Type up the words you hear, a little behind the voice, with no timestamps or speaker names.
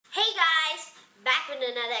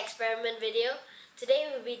another experiment video.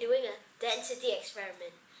 Today we'll be doing a density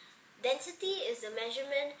experiment. Density is the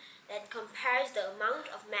measurement that compares the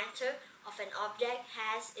amount of matter of an object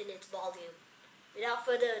has in its volume. Without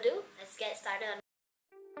further ado, let's get started.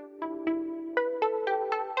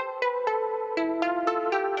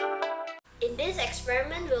 In this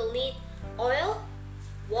experiment, we'll need oil,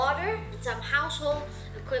 water, and some household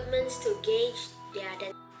equipment to gauge their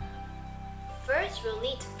density. First, we'll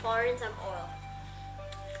need to pour in some oil.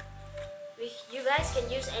 You guys can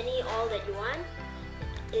use any oil that you want,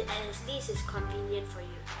 and at least it's convenient for you.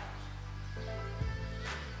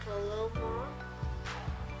 Put a little more.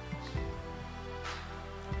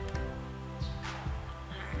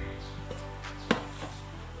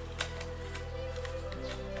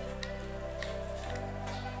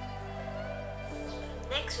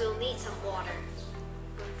 Next, we'll need some water.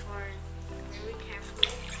 Going for it very carefully.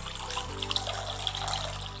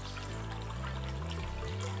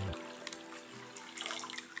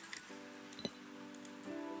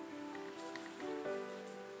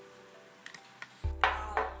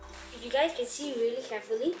 If you guys can see really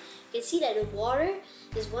carefully, you can see that the water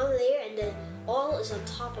is one layer and the oil is on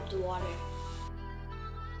top of the water.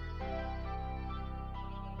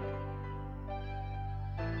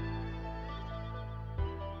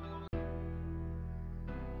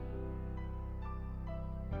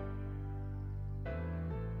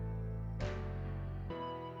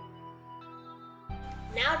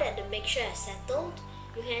 Now that the mixture has settled,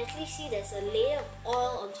 you can actually see there's a layer of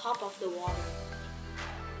oil on top of the water.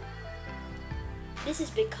 This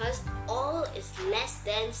is because oil is less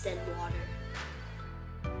dense than water.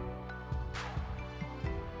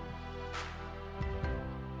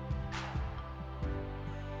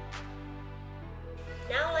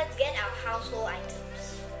 Now let's get our household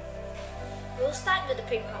items. We'll start with the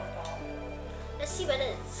ping pong ball. Let's see whether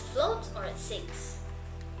it floats or it sinks.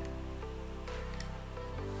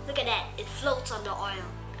 Look at that, it floats on the oil.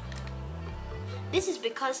 This is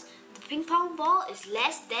because the ping pong ball is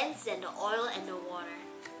less dense than the oil and the water.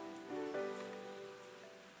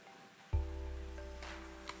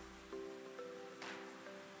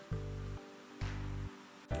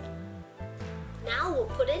 Now we'll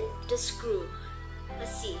put in the screw.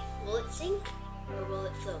 Let's see, will it sink or will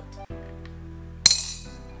it float?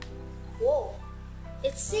 Whoa,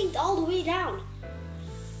 it sinked all the way down.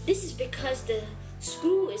 This is because the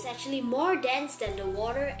screw is actually more dense than the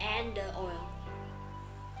water and the oil.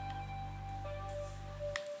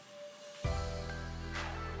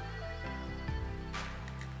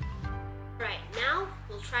 Right, now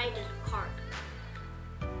we'll try the cork.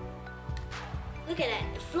 Look at that,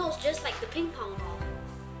 it floats just like the ping pong ball.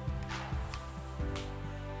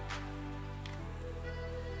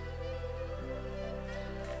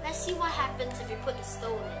 Let's see what happens if you put the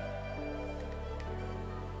stone in.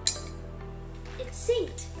 It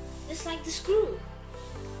sinked, just like the screw.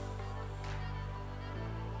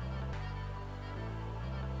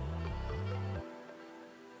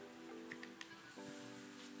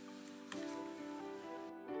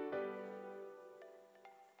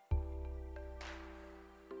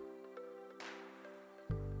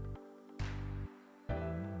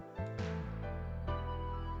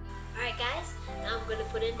 Alright guys, now I'm going to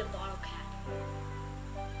put in the bottle cap.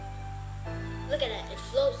 Look at that, it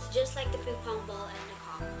floats just like the ping pong ball and the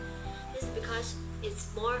cork. This is because it's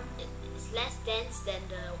less dense than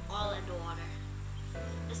the oil and the water.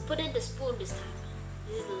 Let's put in the spoon this time.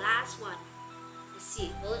 This is the last one. Let's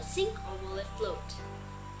see, will it sink or will it float?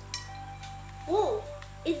 Whoa,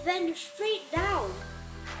 it went straight down.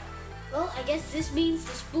 Well, I guess this means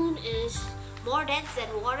the spoon is more dense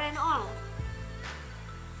than water and oil.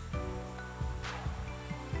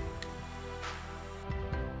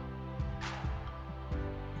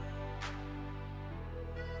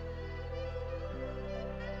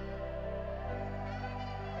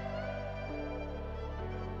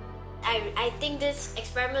 I think this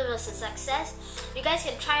experiment was a success. You guys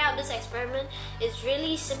can try out this experiment. It's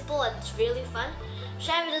really simple and it's really fun.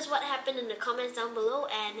 Share with us what happened in the comments down below,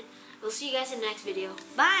 and we'll see you guys in the next video.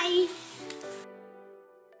 Bye!